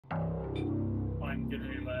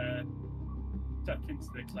duck into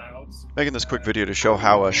the clouds. Making this quick video to show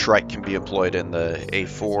how a shrike can be employed in the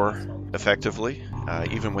A4 effectively,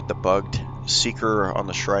 even with the bugged seeker on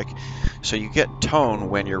the shrike. So you get tone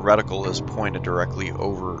when your reticle is pointed directly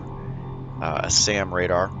over a SAM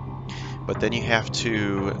radar, but then you have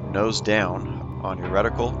to nose down on your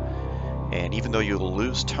reticle, and even though you'll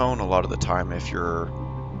lose tone a lot of the time if you're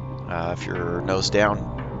nose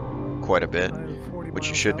down quite a bit, which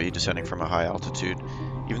you should be descending from a high altitude,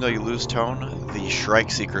 even though you lose tone, the shrike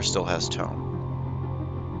seeker still has tone.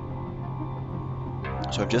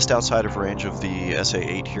 So I'm just outside of range of the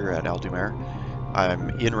SA-8 here at Aldumare.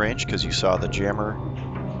 I'm in range because you saw the jammer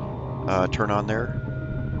turn on there.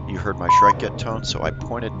 You heard my shrike get tone, so I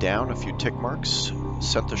pointed down a few tick marks,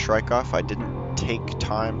 sent the shrike off. I didn't take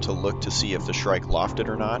time to look to see if the shrike lofted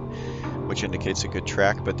or not, which indicates a good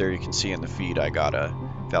track, but there you can see in the feed I got a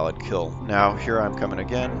valid kill. Now here I'm coming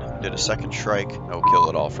again, did a second shrike, no kill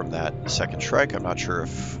at all from that second shrike. I'm not sure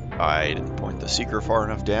if I didn't point the seeker far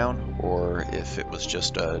enough down or if it was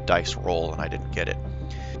just a dice roll and I didn't get it.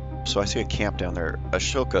 So I see a camp down there. A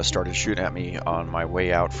Shilka started shooting at me on my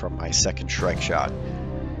way out from my second shrike shot,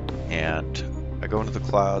 and I go into the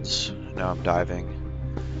clouds. Now I'm diving.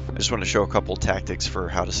 I just want to show a couple tactics for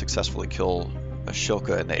how to successfully kill a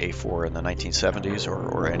Shilka in the A4 in the 1970s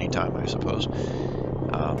or any time, I suppose.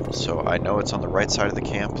 So I know it's on the right side of the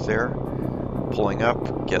camp there. Pulling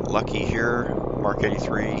up, get lucky here. Mark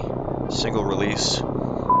 83, single release. This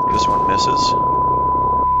one misses.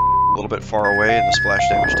 A little bit far away, and the splash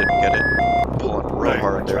damage didn't get it. Pulling real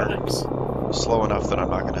hard there. Slow enough that I'm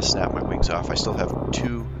not going to snap my wings off. I still have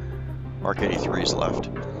 2 Mark 83s left.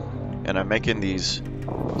 And I'm making these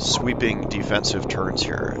sweeping defensive turns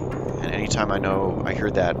here. And anytime I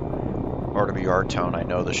hear that RWR tone, I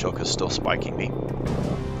know the Shilka's still spiking me.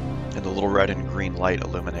 And the little red and green light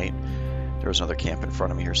illuminate. There was another camp in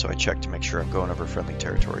front of me here, so I checked to make sure I'm going over friendly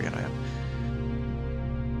territory, and I am.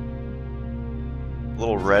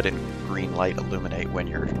 Little red and green light illuminate when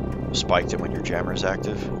you're spiked and when your jammer is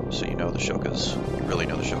active, so you know the Shilka's, you really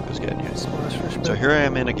know the Shilka's getting you. So here I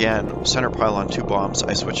am in again, center pylon 2 bombs.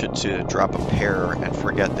 I switch it to drop a pair and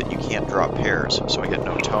forget that you can't drop pairs, so I get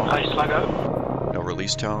no tone, no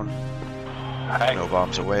release tone, no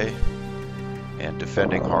bombs away, and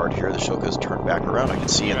defending hard here. The Shilka's turned back around. I can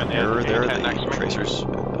see in the mirror there the tracers,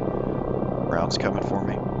 rounds coming for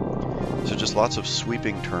me. So just lots of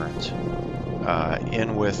sweeping turns.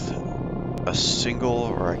 In with a single,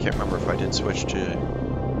 or I can't remember if I did switch to,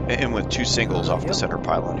 in with 2 singles off the center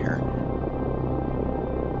pylon here.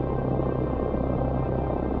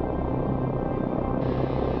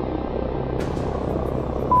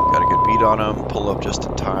 Got a good bead on them, pull up just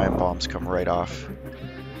in time, bombs come right off,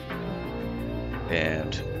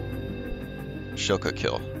 and Shilka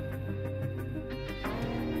kill.